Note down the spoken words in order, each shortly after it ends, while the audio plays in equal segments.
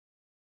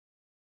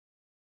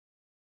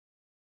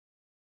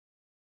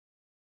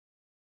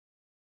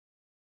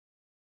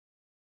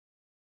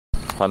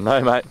I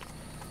know, mate.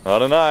 I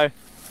don't know.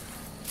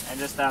 And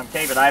just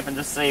keep it open,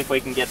 just see if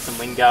we can get some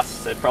wind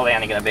gusts. They're probably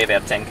only going to be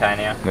about 10k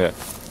now. Yeah.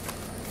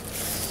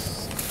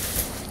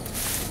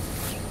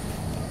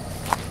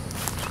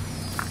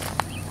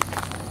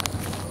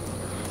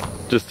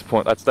 Just to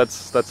point,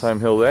 that's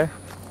Home Hill there.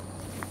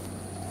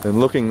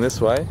 And looking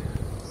this way,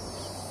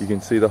 you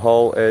can see the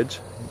whole edge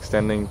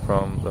extending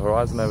from the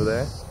horizon over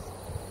there.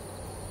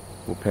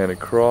 We'll pan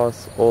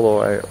across all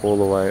the way, all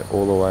the way,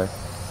 all the way,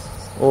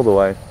 all the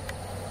way. The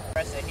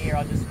rest of here,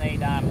 I just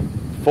need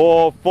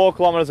 4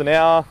 kilometers an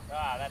hour.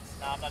 Ah, that's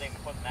no, I'm not even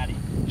putting that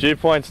in. Dew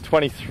point's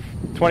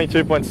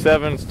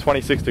 22.7. It's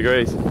 26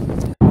 degrees. Did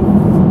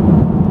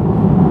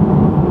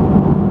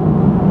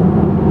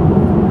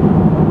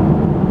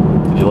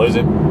you lose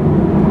him?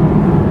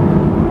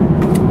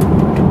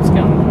 What's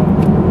going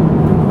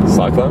on?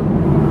 Cyclone?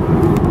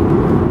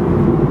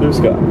 Who's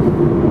got?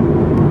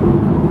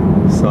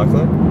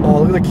 Cyclone?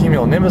 Oh, look at the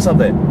cumulonimbus up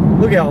there.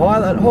 Look how high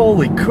that.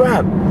 Holy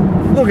crap!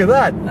 Look at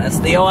that. That's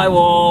the eye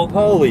wall.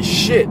 Holy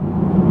shit!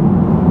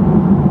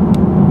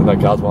 There's no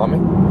cars behind me.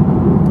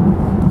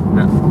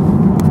 No.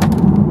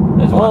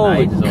 There's one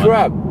Holy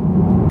crap!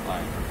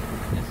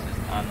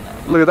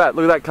 Look at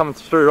that coming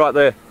through right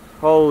there.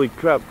 Holy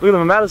crap! Look at the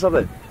mammatus up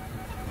there.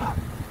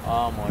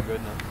 Oh my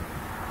goodness.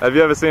 Have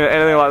you ever seen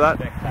anything like that?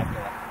 Spectacular.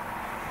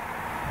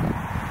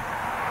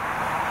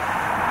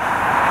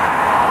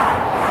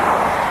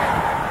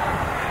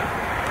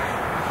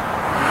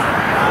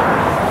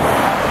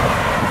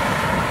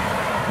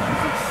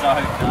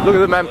 Look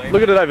at it, man.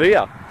 Look at it over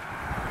here.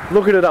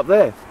 Look at it up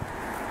there.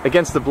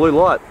 Against the blue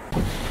light.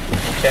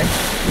 Check.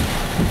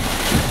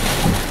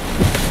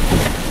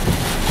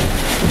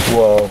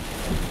 Whoa.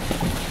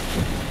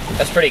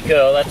 That's pretty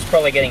cool. That's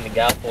probably getting the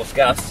gale force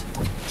gusts.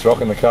 It's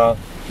rocking the car.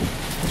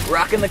 It's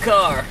rocking the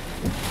car.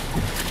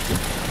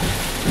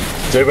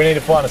 Dude, we need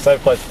to find a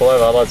safe place to pull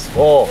over, otherwise.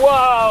 Oh.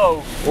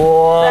 Whoa!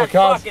 Whoa, That's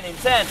car's, fucking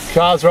intense.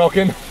 Car's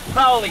rocking.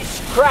 Holy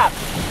crap!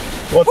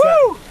 What's Woo!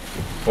 that?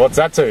 What's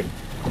that to?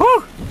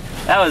 Woo!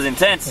 That was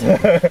intense.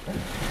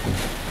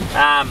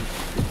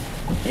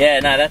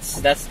 Yeah, no,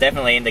 that's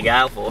definitely into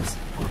gale force.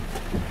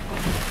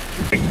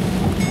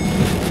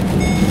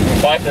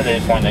 Both of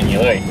these one, then you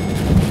lose.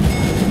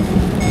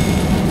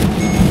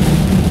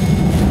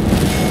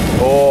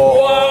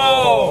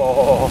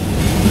 Oh.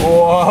 Whoa!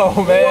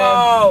 Whoa, man.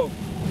 Whoa!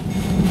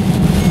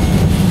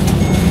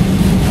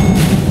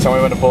 Tell me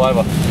when to pull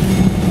over.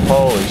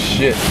 Holy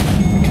shit.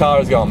 The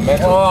car is going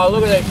mental. Oh,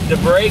 look at the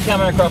debris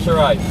coming across the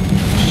road.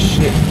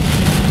 Shit.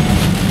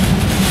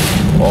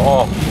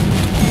 Oh.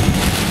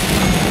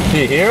 Do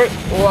you hear it?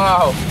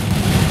 Wow.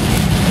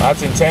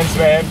 That's intense,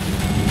 man.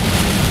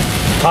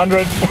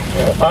 100.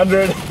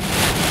 100.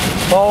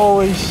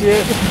 Holy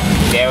shit.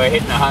 Yeah, we're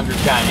hitting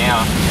 100k an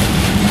hour.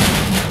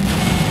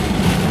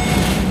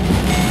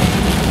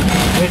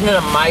 Isn't it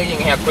amazing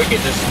how quick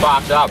it just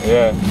sparks up?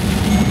 Yeah.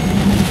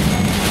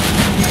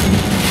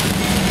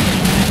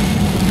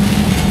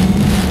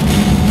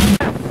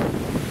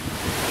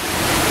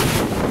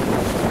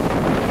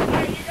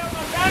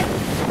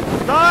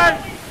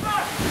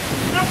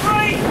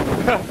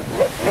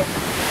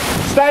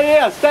 Stay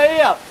here, stay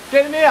here.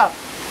 Get in here.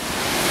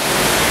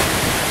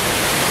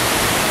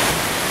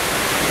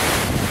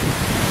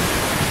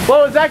 What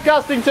was that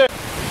gusting to?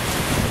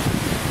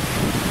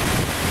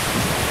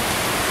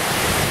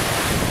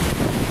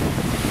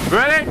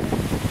 Ready?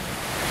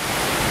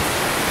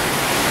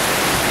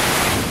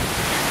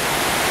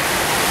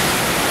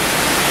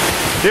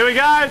 Here we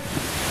go.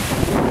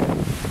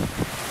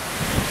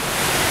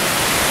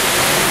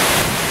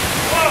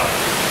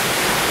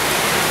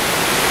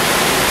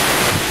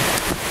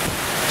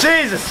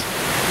 Jesus!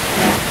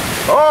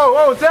 Oh,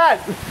 what was that?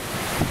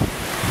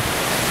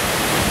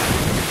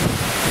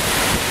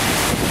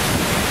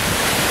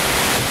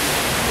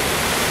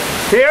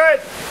 Hear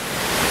it?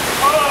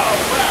 Oh,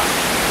 wow.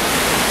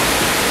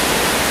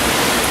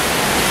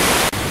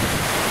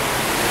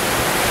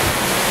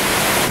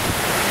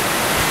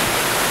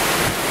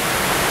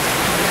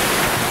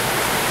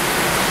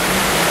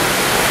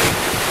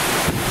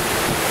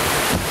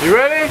 You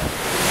ready?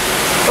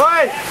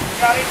 Hey!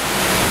 Got it.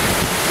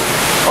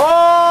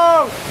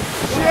 Oh!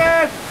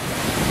 Shit!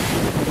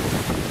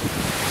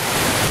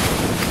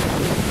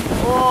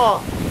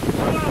 Oh!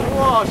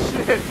 Oh,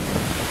 shit!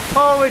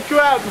 Holy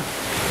crap!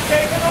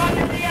 Okay, come on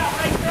in here.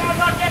 Make sure I'm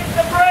not getting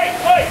debris.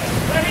 Wait,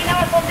 let me know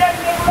if I'm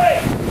getting debris.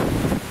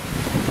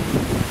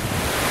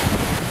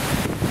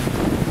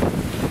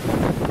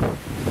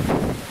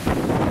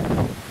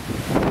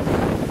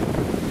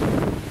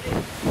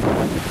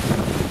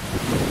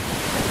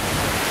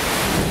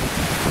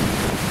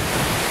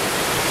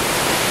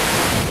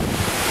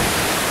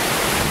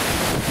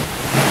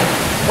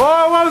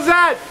 Oh, what was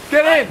that?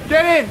 Get in,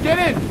 get in, get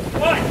in!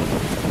 What?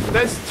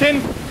 There's tin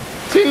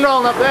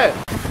rolling up there.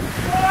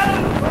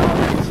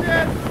 Holy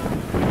shit!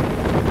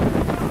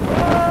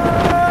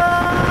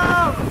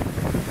 Oh!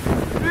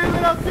 You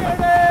little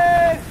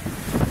kitty!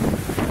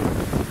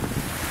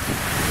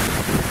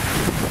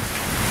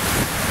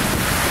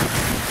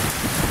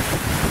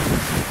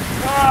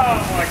 Oh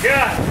my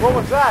God. What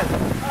was that?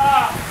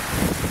 Ah,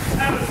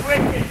 that was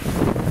wicked.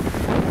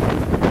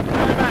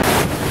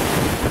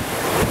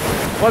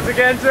 What's it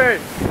getting to?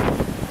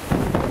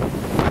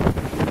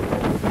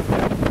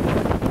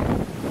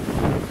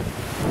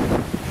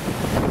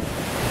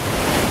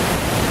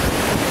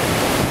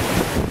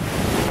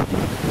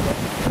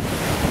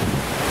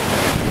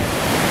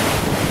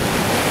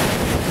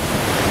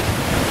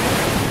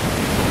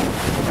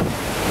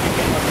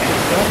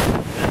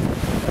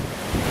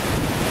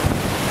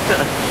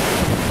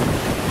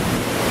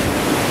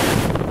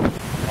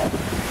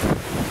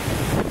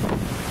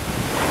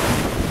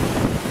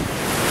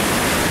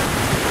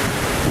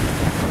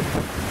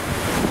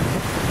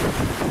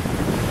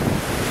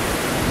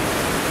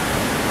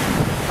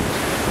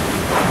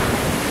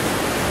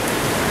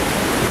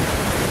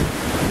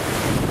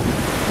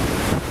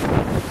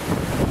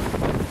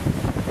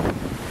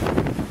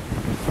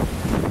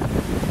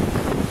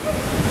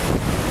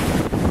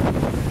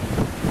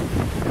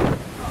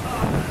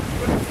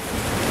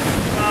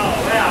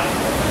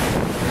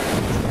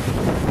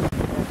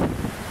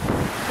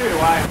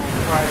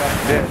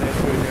 Yeah,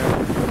 that's good, yeah.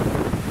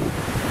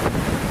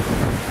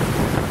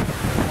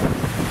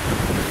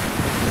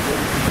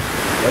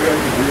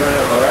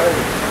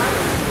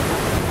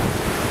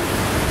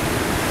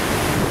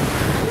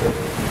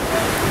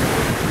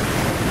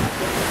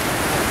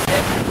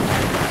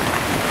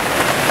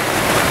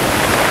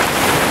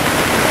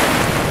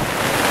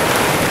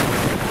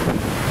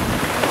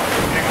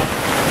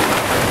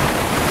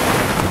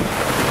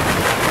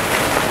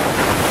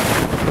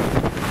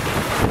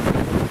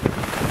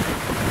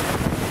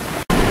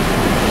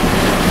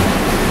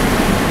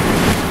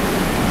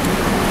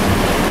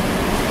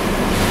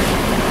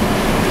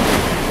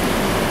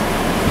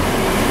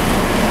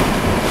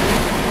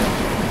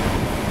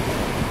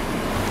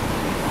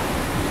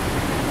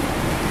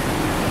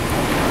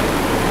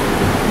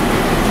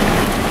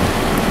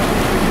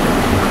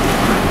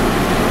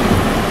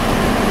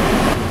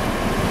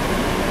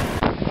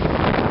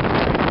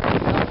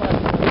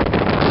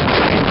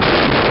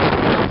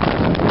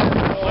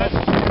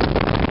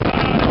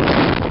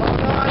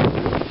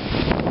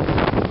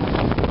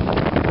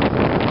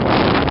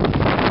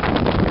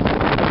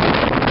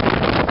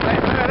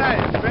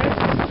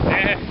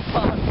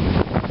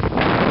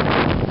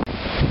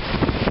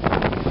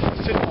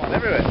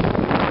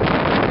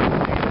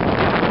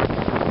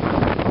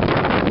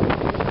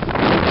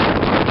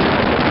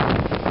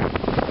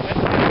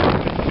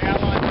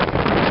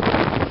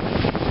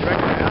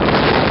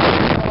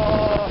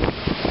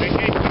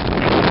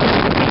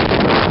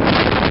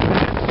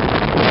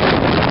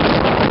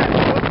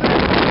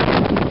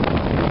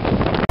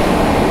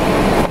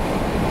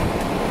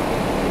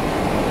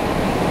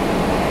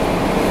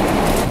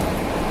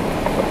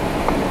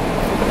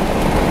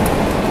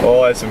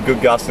 Oh, there's some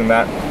good gust in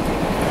that.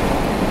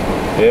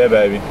 Yeah,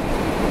 baby.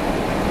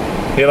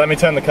 Here, let me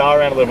turn the car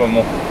around a little bit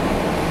more.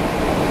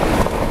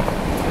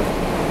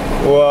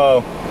 Whoa.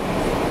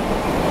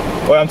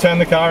 Wait, I'm turning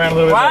the car around a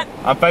little bit more.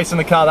 I'm facing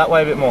the car that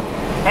way a bit more.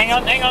 Hang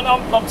on,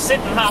 I'm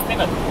sitting half in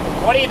it.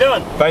 What are you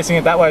doing? Facing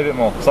it that way a bit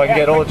more, so I can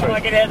get all the trees. I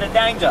get out of the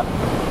danger.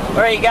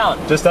 Where are you going?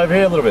 Just over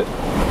here a little bit.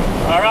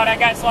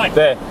 Alright, okay, slow.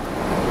 There.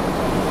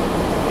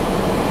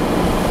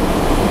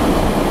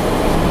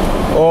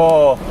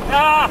 Oh.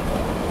 Ah!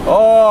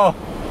 Oh.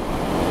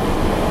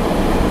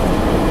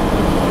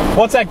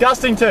 What's that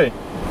gusting to?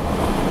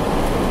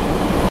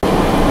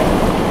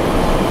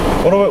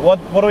 What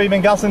have we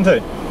been gusting to?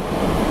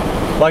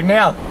 Like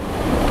now?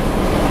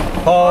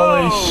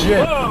 Holy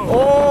shit. Whoa.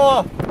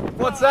 Oh!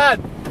 What's that?